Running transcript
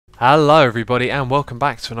Hello everybody and welcome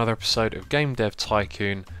back to another episode of Game Dev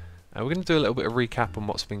Tycoon. We're going to do a little bit of recap on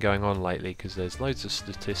what's been going on lately because there's loads of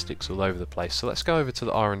statistics all over the place. So let's go over to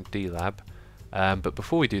the R&D lab. But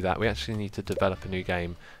before we do that, we actually need to develop a new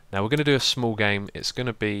game. Now we're going to do a small game. It's going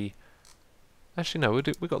to be... Actually no,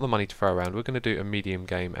 we've got the money to throw around. We're going to do a medium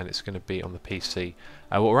game and it's going to be on the PC.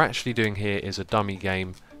 What we're actually doing here is a dummy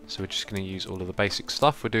game. So we're just going to use all of the basic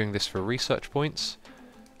stuff. We're doing this for research points.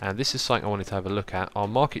 And this is something I wanted to have a look at. Our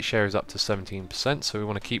market share is up to 17%, so we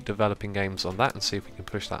want to keep developing games on that and see if we can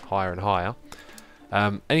push that higher and higher.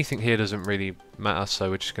 Anything here doesn't really matter, so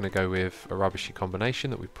we're just going to go with a rubbishy combination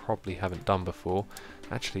that we probably haven't done before.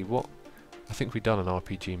 Actually, I think we've done an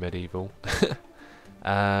RPG medieval.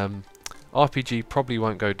 RPG probably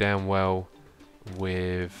won't go down well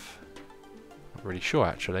with... Not really sure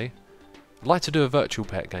actually. I'd like to do a virtual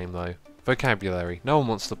pet game though. Vocabulary. No one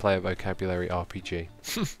wants to play a vocabulary RPG.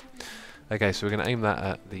 Okay, so we're going to aim that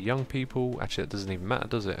at the young people. Actually, it doesn't even matter,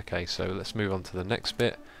 does it? Okay, so let's move on to the next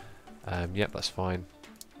bit. Yep, that's fine.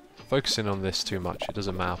 Focusing on this too much, it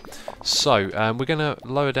doesn't matter. So, we're going to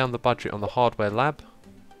lower down the budget on the hardware lab.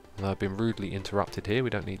 I've been rudely interrupted here,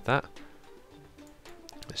 we don't need that.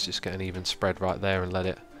 Let's just get an even spread right there and let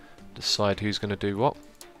it decide who's going to do what.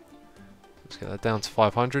 Let's get that down to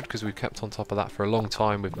 500 because we've kept on top of that for a long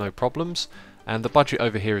time with no problems. And the budget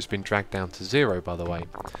over here has been dragged down to 0, by the way.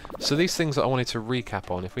 So these things that I wanted to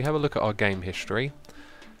recap on, if we have a look at our game history.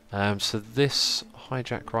 So this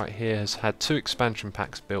hijack right here has had 2 expansion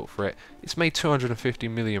packs built for it. It's made 250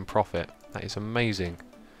 million profit. That is amazing.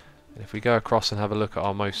 And if we go across and have a look at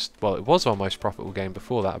our most, well, it was our most profitable game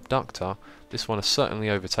before that, Abductor. This one has certainly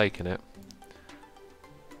overtaken it.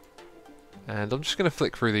 And I'm just going to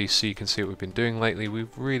flick through these so you can see what we've been doing lately. We've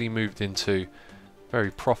really moved into a very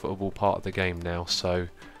profitable part of the game now. So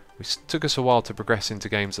it took us a while to progress into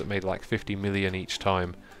games that made like 50 million each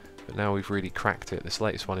time. But now we've really cracked it. This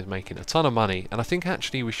latest one is making a ton of money. And I think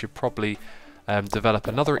actually we should probably develop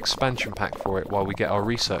another expansion pack for it while we get our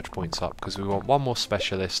research points up. Because we want one more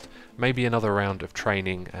specialist, maybe another round of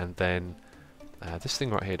training, and then... this thing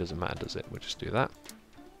right here doesn't matter, does it? We'll just do that.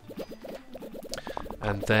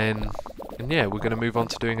 And then... And yeah, we're going to move on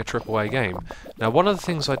to doing a AAA game. Now, one of the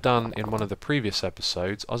things I'd done in one of the previous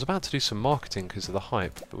episodes, I was about to do some marketing because of the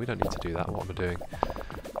hype, but we don't need to do that. What am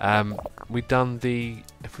I doing? We've done the,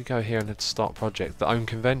 if we go here and hit start project, the own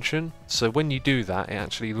convention. So when you do that, it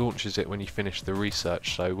actually launches it when you finish the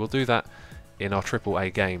research. So we'll do that in our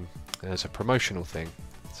AAA game as a promotional thing.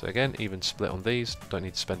 So again, even split on these, don't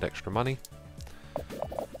need to spend extra money.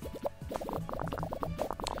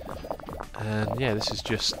 And yeah, this is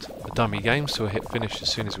just a dummy game, so we'll hit finish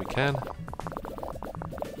as soon as we can.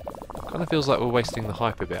 Kind of feels like we're wasting the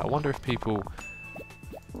hype a bit. I wonder if people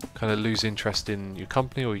kind of lose interest in your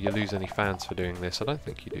company or you lose any fans for doing this. I don't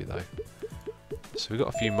think you do though. So we've got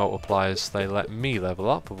a few multipliers. They let me level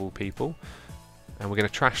up, of all people. And we're going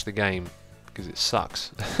to trash the game because it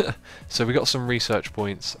sucks. So we got some research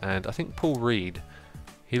points, and I think Paul Reed,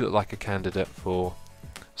 he looked like a candidate for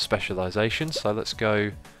specialisation. So let's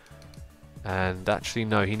go... And actually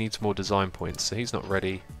no, he needs more design points, so he's not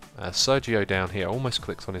ready. Sergio down here almost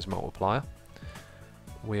clicked on his multiplier.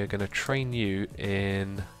 We are going to train you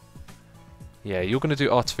in... Yeah, you're going to do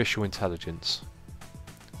artificial intelligence.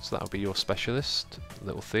 So that'll be your specialist.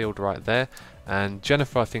 Little field right there. And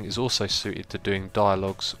Jennifer, I think, is also suited to doing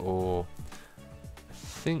dialogues, or... I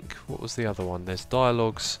think, what was the other one? There's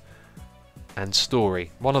dialogues and story.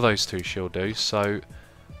 One of those two she'll do, so...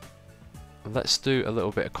 Let's do a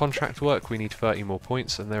little bit of contract work. We need 30 more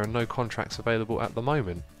points, and there are no contracts available at the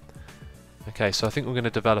moment. Okay, so I think we're going to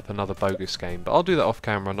develop another bogus game, but I'll do that off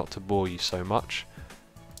camera not to bore you so much.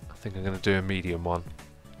 I think I'm going to do a medium one.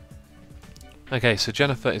 Okay, so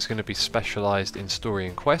Jennifer is going to be specialised in story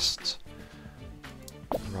and quests.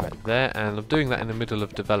 Right there, and I'm doing that in the middle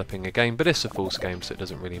of developing a game, but it's a Force game, so it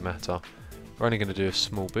doesn't really matter. We're only going to do a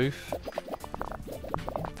small booth.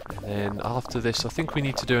 And then after this, I think we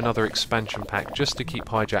need to do another expansion pack just to keep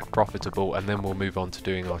Hijack profitable, and then we'll move on to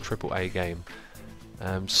doing our AAA game.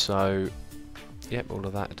 So, yep, all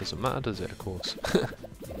of that, it doesn't matter, does it, of course.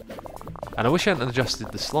 And I wish I hadn't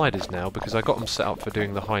adjusted the sliders now, because I got them set up for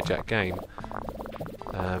doing the Hijack game.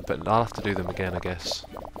 But I'll have to do them again, I guess.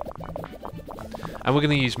 And we're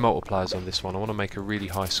going to use multipliers on this one. I want to make a really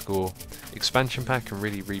high score expansion pack and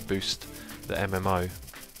really reboost the MMO.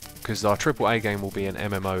 Because our AAA game will be an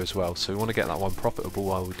MMO as well, so we want to get that one profitable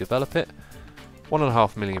while we develop it.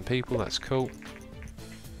 1.5 million people, that's cool.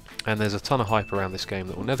 And there's a ton of hype around this game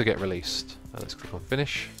that will never get released. Let's click on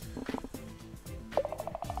finish.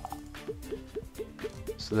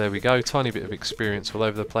 So So there we go, tiny bit of experience all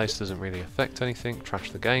over the place, doesn't really affect anything.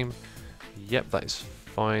 Trash the game. Yep, that is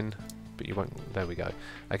fine, but you won't, there we go.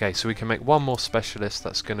 Okay, so we can make one more specialist,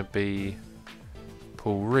 that's going to be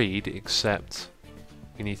Paul Reed, except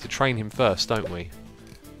we need to train him first, don't we?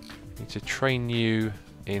 Need to train you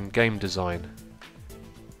in game design.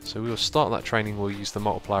 So we will start that training, we'll use the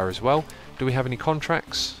multiplier as well. Do we have any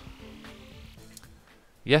contracts?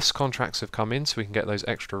 Yes, contracts have come in, so we can get those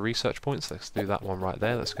extra research points. Let's do that one right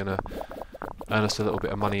there. That's going to earn us a little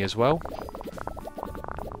bit of money as well.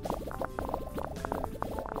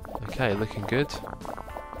 Okay, looking good.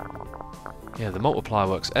 Yeah, the multiplier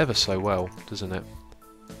works ever so well, doesn't it?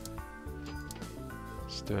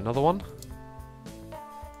 Let's do another one.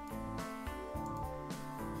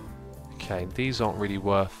 Okay, these aren't really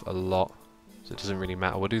worth a lot, so it doesn't really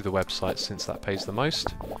matter. We'll do the website since that pays the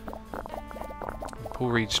most. Paul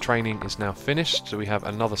Reed's training is now finished, so we have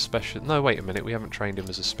another special... No, wait a minute, we haven't trained him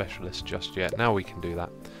as a specialist just yet. Now we can do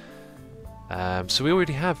that. So we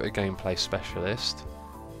already have a gameplay specialist.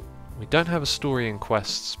 We don't have a story and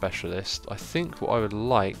quest specialist. I think what I would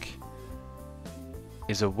like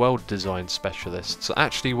is a world design specialist. So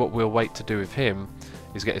actually what we'll wait to do with him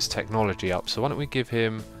is get his technology up. So why don't we give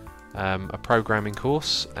him a programming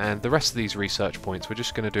course, and the rest of these research points we're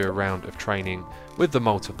just going to do a round of training with the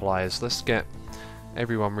multipliers. Let's get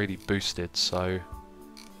everyone really boosted, so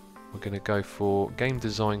we're going to go for game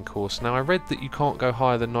design course. Now I read that you can't go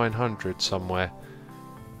higher than 900 somewhere,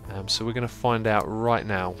 so we're going to find out right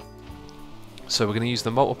now. So we're going to use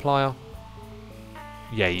the multiplier.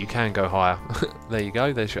 Yeah, you can go higher. There you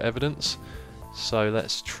go, there's your evidence. So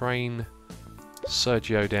let's train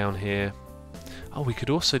Sergio down here. Oh, we could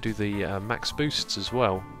also do the max boosts as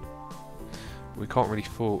well. We can't really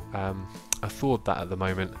afford that at the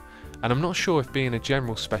moment. And I'm not sure if being a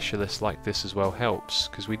general specialist like this as well helps,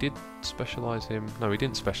 because we did specialise him... No, we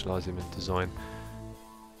didn't specialise him in design.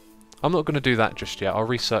 I'm not going to do that just yet. I'll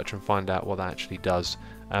research and find out what that actually does.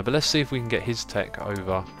 But let's see if we can get his tech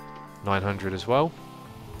over 900 as well.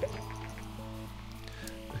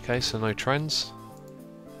 Okay, so no trends.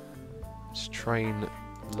 Let's train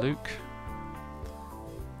Luke.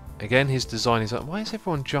 Again, his design is... Why is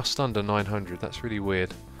everyone just under 900? That's really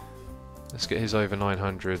weird. Let's get his over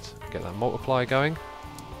 900, get that multiplier going.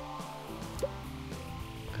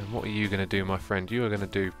 And what are you going to do, my friend? You are going to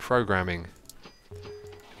do programming.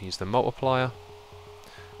 Use the multiplier.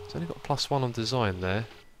 It's only got +1 on design there.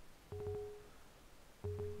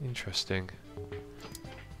 Interesting.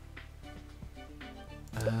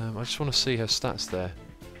 I just want to see her stats there.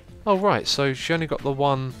 Oh right, so she only got the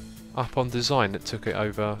one up on design that took it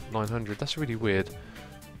over 900. That's really weird.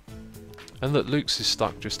 And look, Luke's is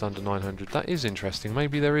stuck just under 900. That is interesting.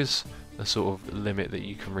 Maybe there is a sort of limit that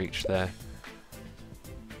you can reach there.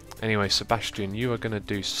 Anyway, Sebastian, you are going to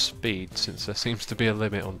do speed, since there seems to be a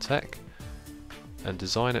limit on tech. And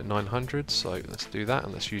design at 900, so let's do that,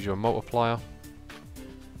 and let's use your multiplier.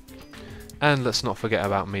 And let's not forget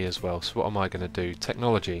about me as well. So what am I going to do?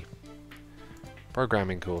 Technology.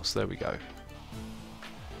 Programming course, there we go.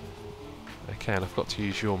 Okay, and I've got to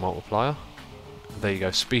use your multiplier. There you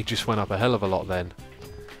go, speed just went up a hell of a lot then.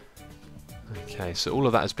 Okay, so all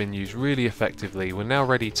of that has been used really effectively. We're now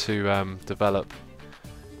ready to develop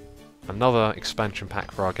another expansion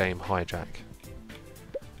pack for our game, Hijack.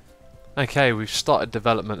 Okay, we've started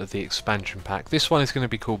development of the expansion pack. This one is going to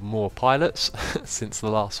be called More Pilots, since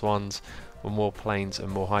the last ones were more planes and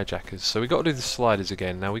more hijackers. So we've got to do the sliders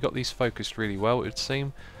again. Now we got these focused really well, it would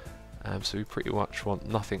seem. So we pretty much want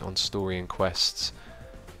nothing on story and quests.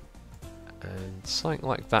 And something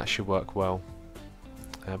like that should work well.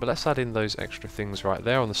 But let's add in those extra things right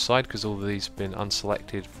there on the side, because all of these have been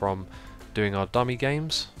unselected from doing our dummy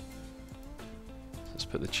games. Let's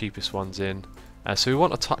put the cheapest ones in. So we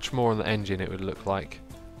want a touch more on the engine, it would look like.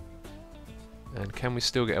 And can we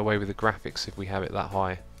still get away with the graphics if we have it that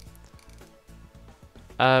high?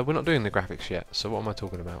 We're not doing the graphics yet, so what am I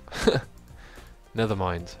talking about? Never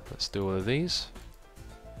mind, let's do all of these.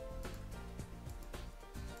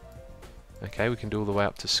 Okay, we can do all the way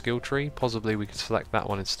up to skill tree. Possibly we could select that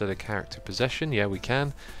one instead of character possession. Yeah, we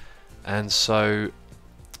can. And so,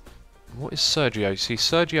 what is Sergio? See,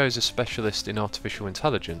 Sergio is a specialist in artificial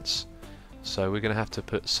intelligence. So we're going to have to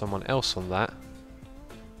put someone else on that.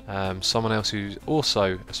 Someone else who's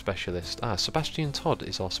also a specialist. Ah, Sebastian Todd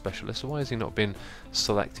is our specialist. Why has he not been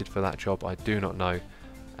selected for that job? I do not know.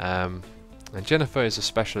 And Jennifer is a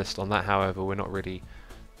specialist on that, however, we're not really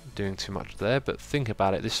doing too much there, but think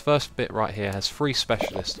about it, this first bit right here has 3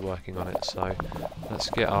 specialists working on it, so let's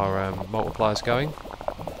get our multipliers going.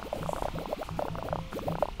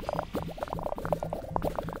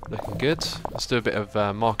 Looking good. Let's do a bit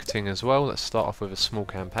of marketing as well. Let's start off with a small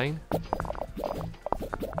campaign.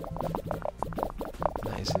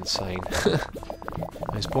 That is insane.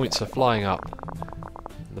 Those points are flying up.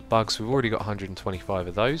 And the bugs, we've already got 125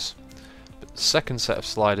 of those. But the second set of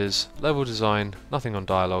sliders, level design, nothing on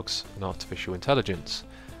dialogues, and artificial intelligence.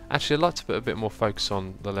 Actually, I'd like to put a bit more focus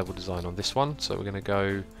on the level design on this one, so we're going to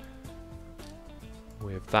go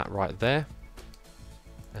with that right there.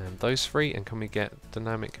 And those three, and can we get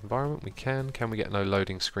dynamic environment? We can. Can we get no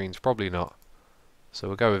loading screens? Probably not. So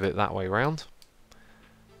we'll go with it that way round.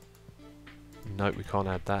 Nope, we can't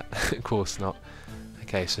add that. Of course not.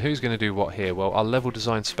 Okay, so who's going to do what here? Well, our level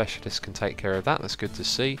design specialist can take care of that. That's good to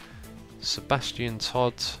see. Sebastian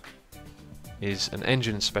Todd is an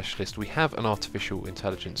engine specialist. We have an artificial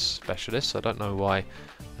intelligence specialist, so I don't know why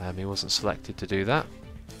he wasn't selected to do that.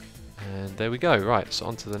 And there we go. Right, so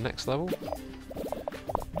on to the next level.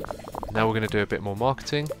 Now we're going to do a bit more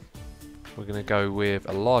marketing. We're going to go with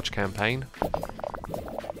a large campaign.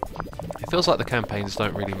 It feels like the campaigns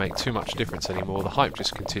don't really make too much difference anymore. The hype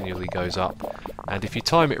just continually goes up, and if you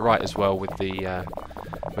time it right as well with the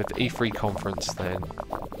E3 conference, then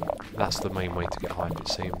that's the main way to get hype, it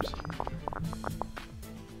seems.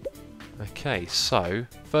 Okay, so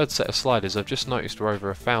third set of sliders. I've just noticed we're over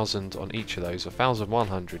 1,000 on each of those,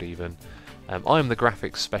 1,100 even. I am the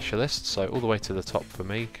graphics specialist, so all the way to the top for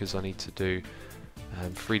me, because I need to do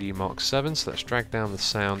 3D Mark 7. So let's drag down the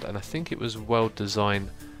sound, and I think it was world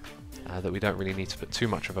design that we don't really need to put too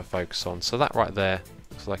much of a focus on. So that right there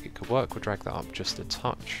looks like it could work. We'll drag that up just a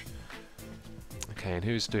touch. Okay, and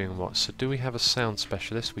who's doing what? So do we have a sound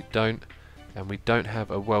specialist? We don't, and we don't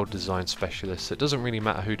have a world design specialist. So it doesn't really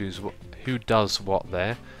matter who does what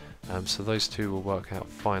there. So those two will work out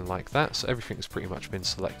fine like that. So everything's pretty much been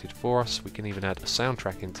selected for us. We can even add a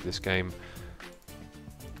soundtrack into this game.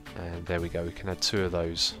 And there we go, we can add 2 of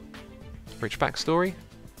those. Rich backstory.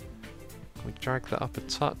 We drag that up a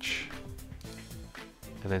touch.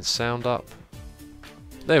 And then sound up.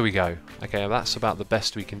 There we go. Okay, that's about the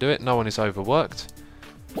best we can do it. No one is overworked.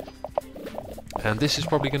 And this is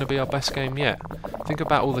probably going to be our best game yet. Think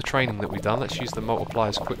about all the training that we've done. Let's use the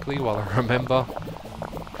multipliers quickly while I remember.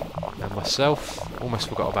 And myself. Almost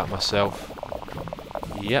forgot about myself.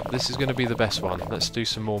 Yep, this is going to be the best one. Let's do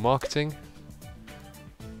some more marketing.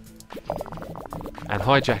 And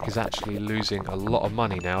Hijack is actually losing a lot of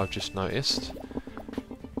money now, I've just noticed.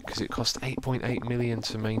 Because it cost 8.8 million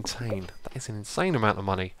to maintain. That is an insane amount of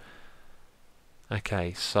money.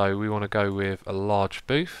 Okay, so we want to go with a large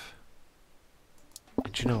booth.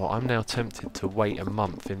 And do you know what? I'm now tempted to wait a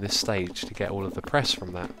month in this stage to get all of the press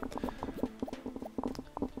from that.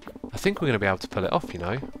 I think we're going to be able to pull it off, you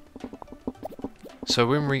know. So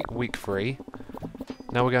we're in week 3.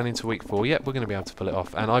 Now we're going into week 4. Yep, we're going to be able to pull it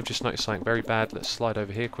off. And I've just noticed something very bad. Let's slide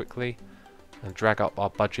over here quickly and drag up our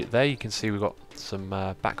budget there. You can see we've got some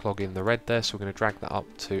backlog in the red there, so we're going to drag that up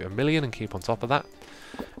to 1 million and keep on top of that.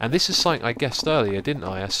 And this is something I guessed earlier, didn't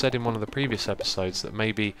I? I said in one of the previous episodes that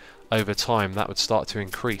maybe over time that would start to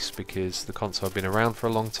increase because the console had been around for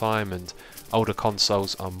a long time and older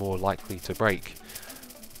consoles are more likely to break.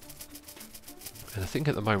 And I think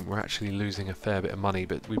at the moment we're actually losing a fair bit of money,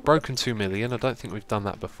 but we've broken 2 million. I don't think we've done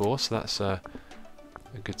that before, so that's a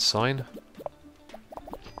good sign.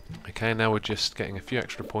 Okay, now we're just getting a few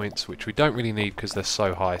extra points, which we don't really need because they're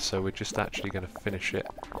so high, so we're just actually going to finish it.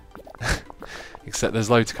 Except there's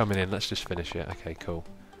loads coming in, let's just finish it. Okay, cool.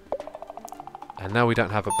 And now we don't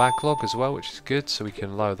have a backlog as well, which is good, so we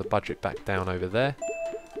can lower the budget back down over there.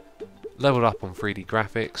 Leveled up on 3D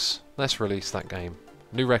graphics. Let's release that game.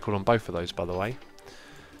 New record on both of those, by the way.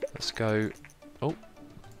 Let's go. Oh.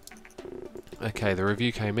 Okay, the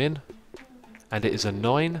review came in. And it is a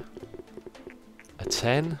 9. A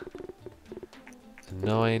 10. A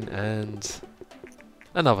 9 and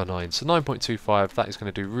another 9. So 9.25, that is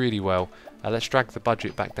going to do really well. Let's drag the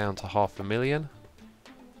budget back down to 500,000.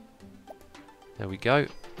 There we go.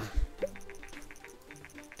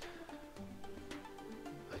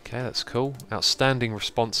 Okay, that's cool. Outstanding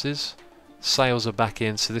responses. Sales are back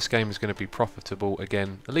in, so this game is going to be profitable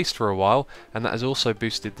again, at least for a while, and that has also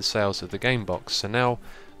boosted the sales of the game box. So now,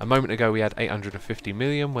 a moment ago we had 850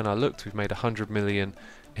 million. When I looked, we've made 100 million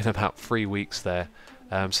in about 3 weeks there.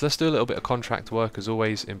 So let's do a little bit of contract work as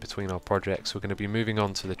always in between our projects. We're going to be moving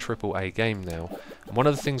on to the AAA game now. And one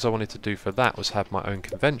of the things I wanted to do for that was have my own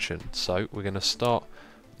convention. So we're going to start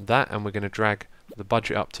that and we're going to drag the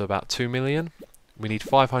budget up to about 2 million. We need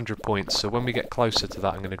 500 points, so when we get closer to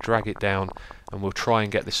that I'm going to drag it down and we'll try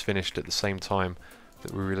and get this finished at the same time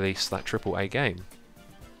that we release that AAA game.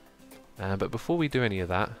 But before we do any of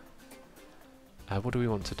that, what do we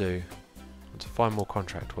want to do? We'll to find more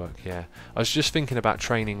contract work, yeah. I was just thinking about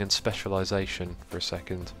training and specialisation for a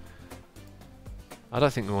second. I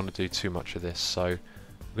don't think we want to do too much of this, so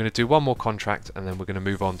we're going to do one more contract and then we're going to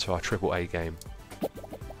move on to our AAA game.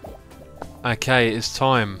 Okay, it's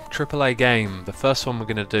time. AAA game. The first one we're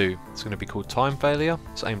going to do, it's going to be called Time Failure.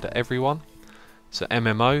 It's aimed at everyone. So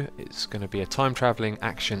MMO, it's going to be a time-travelling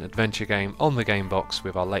action adventure game on the game box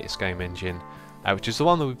with our latest game engine, which is the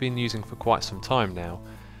one that we've been using for quite some time now.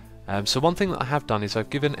 So one thing that I have done is I've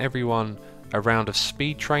given everyone a round of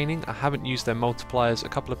speed training. I haven't used their multipliers. A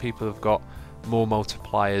couple of people have got more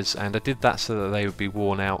multipliers, and I did that so that they would be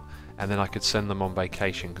worn out and then I could send them on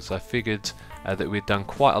vacation, because I figured that we'd done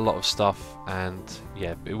quite a lot of stuff, and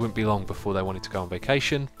yeah, it wouldn't be long before they wanted to go on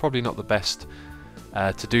vacation. Probably not the best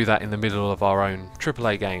to do that in the middle of our own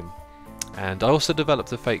AAA game. And I also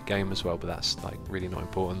developed a fake game as well, but that's like really not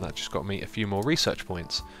important. That just got me a few more research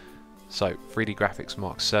points. So 3D graphics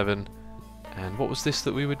Mark 7, and what was this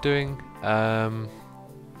that we were doing? I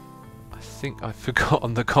think I've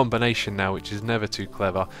forgotten the combination now, which is never too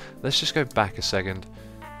clever. Let's just go back a second.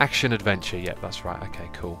 Action adventure, yep, that's right. Okay,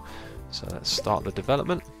 cool. So let's start the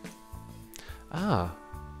development.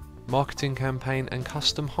 Marketing campaign and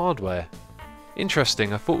custom hardware.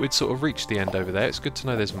 Interesting, I thought we'd sort of reached the end over there. It's good to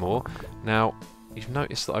know there's more. Now, you've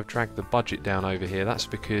noticed that I've dragged the budget down over here. That's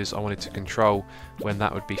because I wanted to control when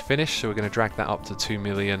that would be finished. So we're going to drag that up to 2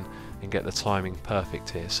 million and get the timing perfect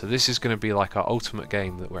here. So this is going to be like our ultimate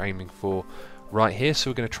game that we're aiming for right here. So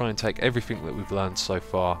we're going to try and take everything that we've learned so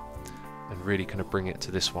far and really kind of bring it to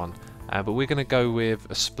this one. But we're going to go with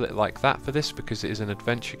a split like that for this, because it is an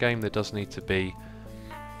adventure game. There does need to be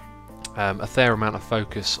a fair amount of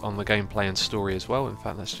focus on the gameplay and story as well. In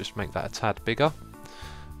fact, let's just make that a tad bigger.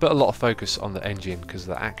 But a lot of focus on the engine because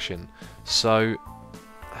of the action. So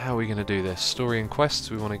how are we going to do this? Story and quests,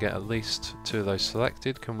 we want to get at least 2 of those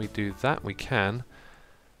selected. Can we do that? We can.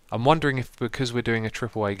 I'm wondering if, because we're doing a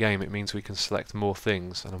AAA game, it means we can select more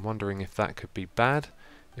things. And I'm wondering if that could be bad,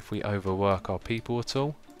 if we overwork our people at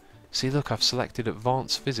all. See, look, I've selected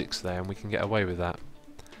advanced physics there, and we can get away with that.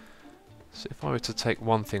 So if I were to take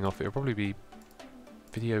one thing off, it would probably be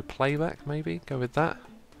video playback, maybe? Go with that.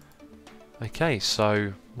 Okay,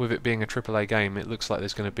 so with it being a AAA game, it looks like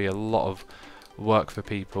there's going to be a lot of work for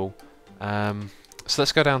people. So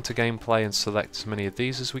let's go down to gameplay and select as many of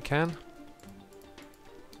these as we can.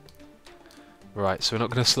 Right, so we're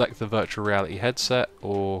not going to select the virtual reality headset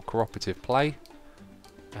or cooperative play.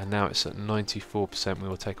 And now it's at 94%, we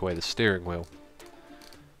will take away the steering wheel.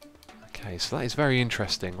 Okay, so that is very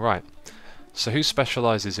interesting. Right, so who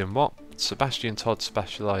specialises in what? Sebastian Todd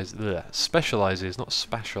specialises, not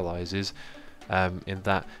specialises, in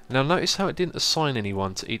that. Now notice how it didn't assign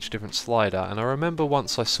anyone to each different slider, and I remember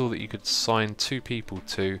once I saw that you could assign 2 people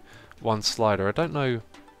to one slider. I don't know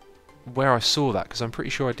where I saw that, because I'm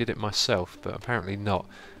pretty sure I did it myself, but apparently not.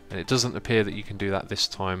 And it doesn't appear that you can do that this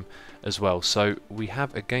time as well. So we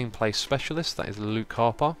have a gameplay specialist, that is Luke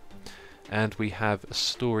Harper, and we have a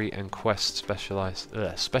story and quest specialist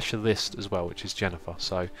as well, which is Jennifer.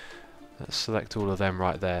 So let's select all of them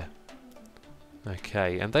right there.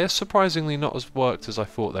 Okay, and they are surprisingly not as worked as I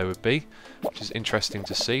thought they would be, which is interesting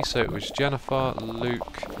to see. So it was Jennifer,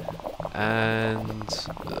 Luke, and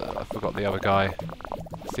I forgot the other guy.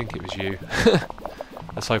 I think it was you.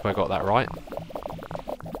 Let's hope I got that right.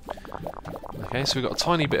 Okay, so we've got a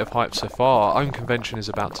tiny bit of hype so far. Our own convention is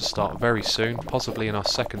about to start very soon, possibly in our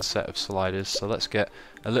second set of sliders. So let's get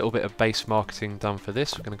a little bit of base marketing done for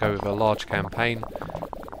this. We're going to go with a large campaign.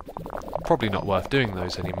 Probably not worth doing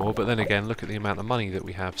those anymore, but then again, look at the amount of money that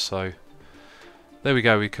we have. So there we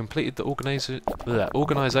go, we completed the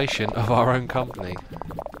organisation of our own company.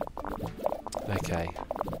 Okay,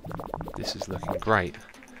 this is looking great.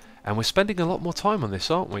 And we're spending a lot more time on this,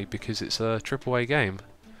 aren't we? Because it's a AAA game.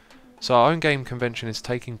 So our own game convention is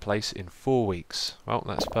taking place in 4 weeks. Well,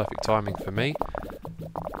 that's perfect timing for me.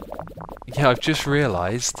 Yeah, I've just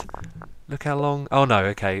realised. Look how long... Oh no,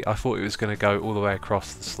 okay. I thought it was going to go all the way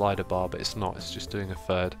across the slider bar, but it's not. It's just doing a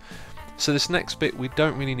third. So this next bit, we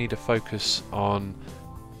don't really need to focus on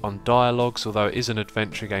dialogues, although it is an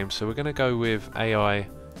adventure game. So we're going to go with AI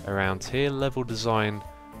around here. Level design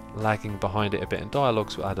lagging behind it a bit, and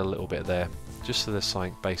dialogues will add a little bit there, just so there's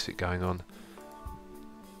something basic going on.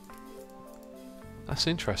 That's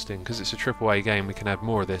interesting, because it's a AAA game, we can add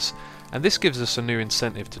more of this. And this gives us a new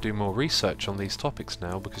incentive to do more research on these topics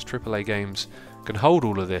now, because AAA games can hold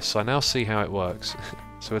all of this. So I now see how it works.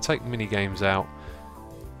 So we'll take mini games out,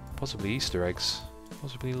 possibly Easter eggs,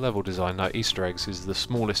 possibly level design. No, Easter eggs is the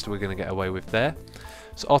smallest we're going to get away with there.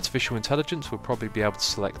 So artificial intelligence, we'll probably be able to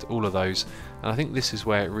select all of those. And I think this is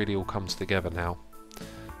where it really all comes together now.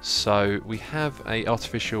 So we have a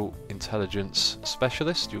artificial intelligence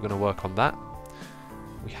specialist, you're going to work on that.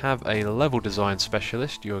 We have a level design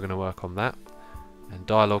specialist, you're going to work on that. And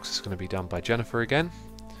dialogues is going to be done by Jennifer again,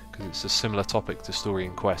 because it's a similar topic to story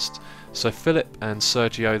and quest. So Philip and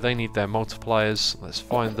Sergio, they need their multipliers. Let's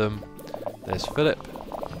find them. There's Philip.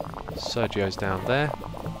 Sergio's down there.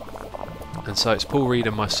 And so it's Paul Reed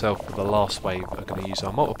and myself for the last wave are going to use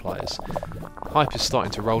our multipliers. Hype is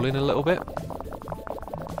starting to roll in a little bit.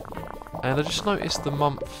 And I just noticed the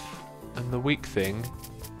month and the week thing.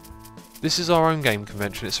 This is our own game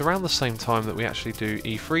convention. It's around the same time that we actually do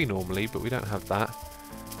E3 normally, but we don't have that.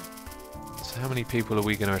 So how many people are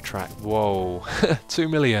we going to attract? Whoa, 2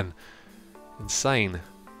 million. Insane.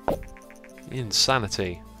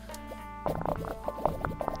 Insanity.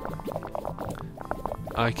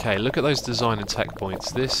 Okay, look at those design and tech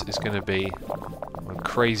points. This is going to be a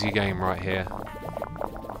crazy game right here.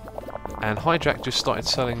 And Hijack just started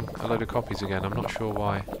selling a load of copies again. I'm not sure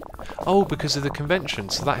why. Oh, because of the convention,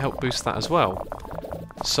 so that helped boost that as well.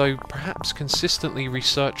 So perhaps consistently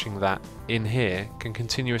researching that in here can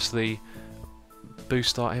continuously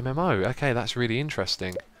boost our MMO. Okay, that's really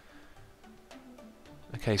interesting.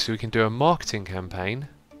 Okay, so we can do a marketing campaign.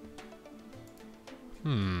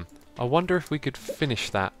 I wonder if we could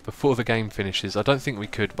finish that before the game finishes. I don't think we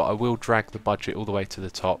could, but I will drag the budget all the way to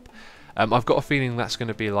the top. I've got a feeling that's going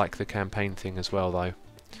to be like the campaign thing as well, though.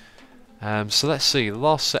 So let's see, the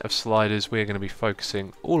last set of sliders we're going to be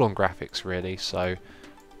focusing all on graphics really, so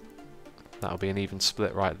that'll be an even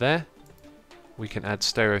split right there. We can add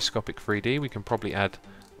stereoscopic 3D, we can probably add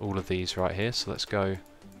all of these right here, so let's go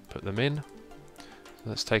put them in.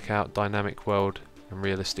 Let's take out dynamic world and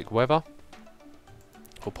realistic weather,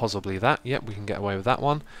 or possibly that. Yep, we can get away with that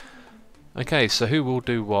one. Okay, so who will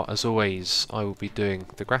do what? As always, I will be doing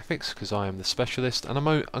the graphics because I am the specialist, and I'm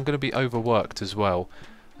going to be overworked as well.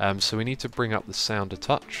 So we need to bring up the sound a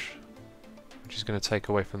touch, which is going to take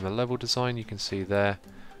away from the level design. You can see there.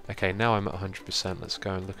 Okay, now I'm at 100%. Let's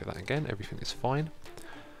go and look at that again. Everything is fine.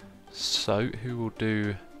 So who will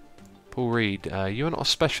do? Paul Reed, you are not a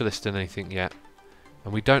specialist in anything yet,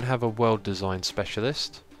 and we don't have a world design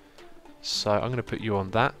specialist. So I'm going to put you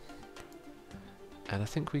on that. And I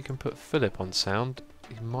think we can put Philip on sound.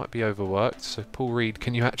 He might be overworked. So Paul Reed,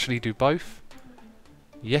 can you actually do both?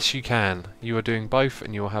 Yes, you can. You are doing both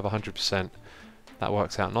and you will have 100%. That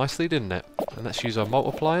works out nicely, didn't it? And let's use our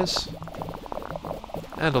multipliers.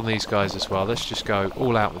 And on these guys as well. Let's just go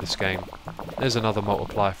all out with this game. There's another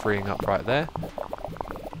multiplier freeing up right there.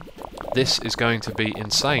 This is going to be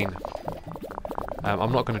insane.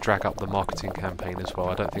 I'm not going to drag up the marketing campaign as well.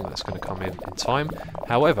 I don't think that's going to come in time.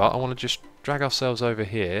 However, I want to just drag ourselves over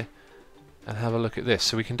here and have a look at this.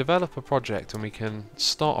 So we can develop a project and we can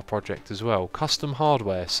start a project as well. Custom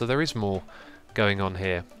hardware, so there is more going on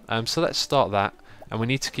here. So let's start that, and we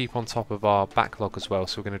need to keep on top of our backlog as well.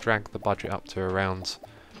 So we're going to drag the budget up to around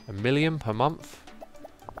 $1 million per month.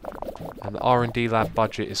 And the R&D lab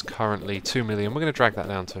budget is currently 2 million. We're going to drag that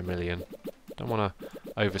down to 1 million. Don't want to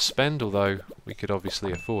overspend, although we could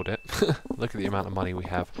obviously afford it. Look at the amount of money we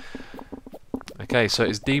have. Okay, so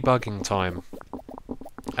it's debugging time.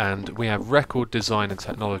 And we have record design and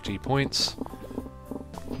technology points.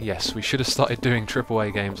 Yes, we should have started doing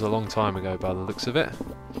AAA games a long time ago by the looks of it.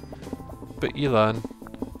 But you learn.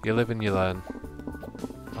 You live and you learn.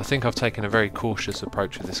 I think I've taken a very cautious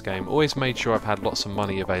approach with this game. Always made sure I've had lots of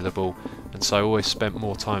money available, and so I always spent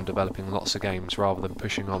more time developing lots of games rather than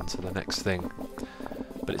pushing on to the next thing.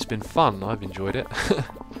 But it's been fun, I've enjoyed it.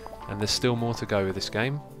 And there's still more to go with this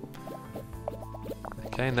game.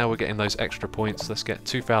 Okay, now we're getting those extra points. Let's get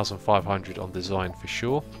 2,500 on design for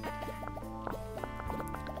sure.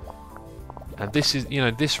 And this is, you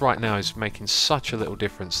know, this right now is making such a little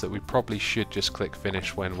difference that we probably should just click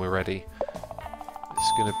finish when we're ready.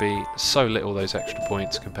 It's going to be so little, those extra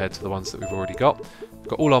points, compared to the ones that we've already got. We've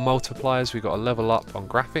got all our multipliers, we've got a level up on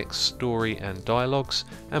graphics, story and dialogues,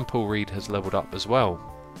 and Paul Reed has leveled up as well.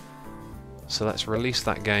 So let's release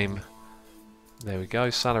that game. There we go,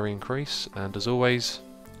 salary increase, and as always,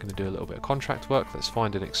 I'm going to do a little bit of contract work. Let's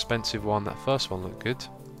find an expensive one. That first one looked good.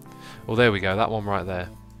 Well, there we go, that one right there.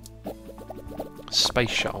 Space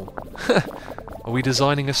shuttle. Are we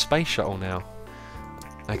designing a space shuttle now?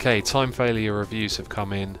 Okay, time failure reviews have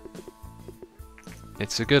come in.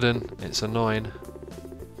 It's a good one, it's a 9.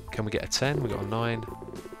 Can we get a 10? We got a 9.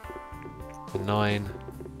 A 9.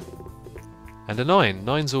 And a 9.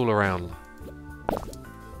 9's all around.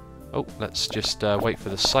 Oh, let's just wait for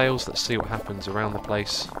the sales. Let's see what happens around the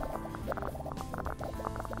place.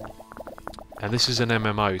 And this is an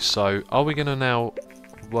MMO, so are we going to now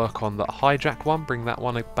work on the hijack one, bring that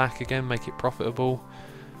one back again, make it profitable?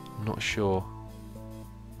 I'm not sure.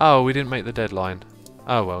 Oh, we didn't make the deadline.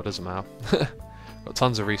 Oh well, doesn't matter. Got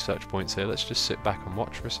tons of research points here. Let's just sit back and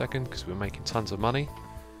watch for a second because we're making tons of money.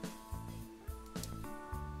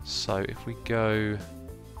 So if we go...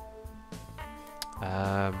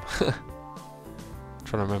 trying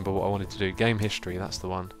to remember what I wanted to do. Game history, that's the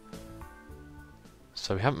one.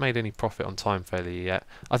 So we haven't made any profit on time failure yet.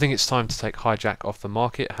 I think it's time to take Hijack off the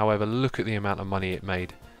market. However, look at the amount of money it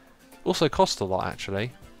made. Also cost a lot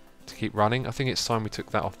actually to keep running. I think it's time we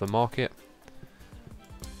took that off the market.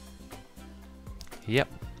 Yep.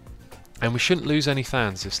 And we shouldn't lose any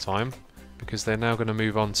fans this time because they're now going to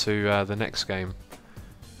move on to the next game,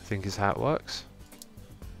 I think is how it works.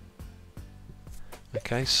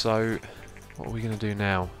 Okay, so what are we going to do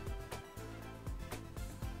now?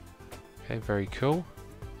 Okay, very cool.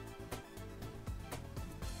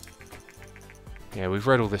 Yeah, we've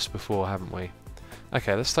read all this before, haven't we?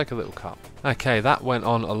 Okay, let's take a little cut. Okay, that went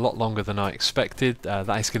on a lot longer than I expected. That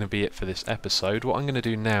is going to be it for this episode. What I'm going to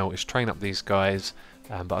do now is train up these guys,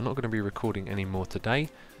 but I'm not going to be recording any more today.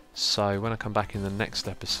 So when I come back in the next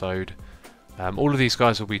episode, all of these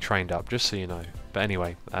guys will be trained up, just so you know. But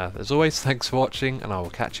anyway, as always, thanks for watching, and I will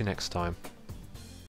catch you next time.